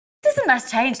is a nice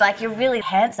change. Like, you're really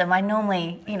handsome. I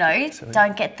normally, you know,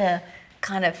 don't get the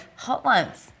kind of hot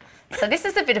ones. So this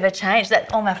is a bit of a change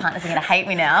that all my partners are going to hate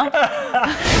me now.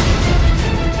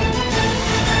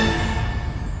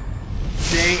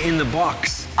 Stay in the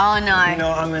box. Oh, no. You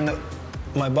know, I'm in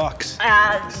my box.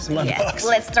 This is my box.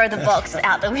 Let's throw the box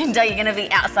out the window. You're going to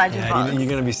be outside your box. You're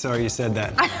going to be sorry you said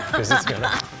that. Because it's going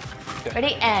to...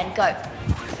 Ready? And go.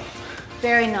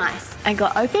 Very nice. And go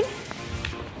open.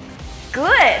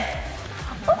 Good.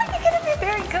 Oh, you're going to be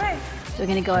very good. So we're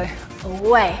going to go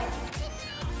away.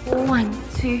 1,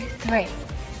 2, 3.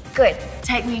 Good.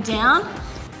 Take me down.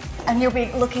 And you'll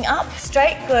be looking up,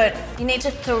 straight. Good. You need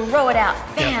to throw it out.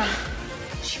 Bam. Yep.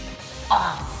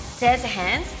 Oh, there's a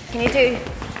hand. Can you do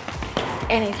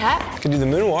any tap? I can do the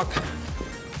moonwalk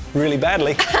really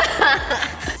badly.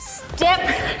 Step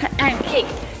and kick.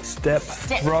 Step,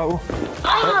 throw.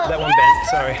 Oh, that one yes, bent,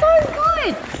 sorry. So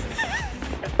good.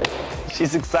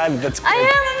 She's excited, that's good. I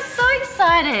am, I'm so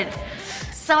excited.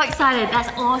 So excited, that's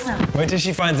awesome. Wait till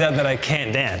she finds out that I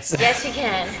can't dance. Yes, you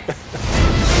can.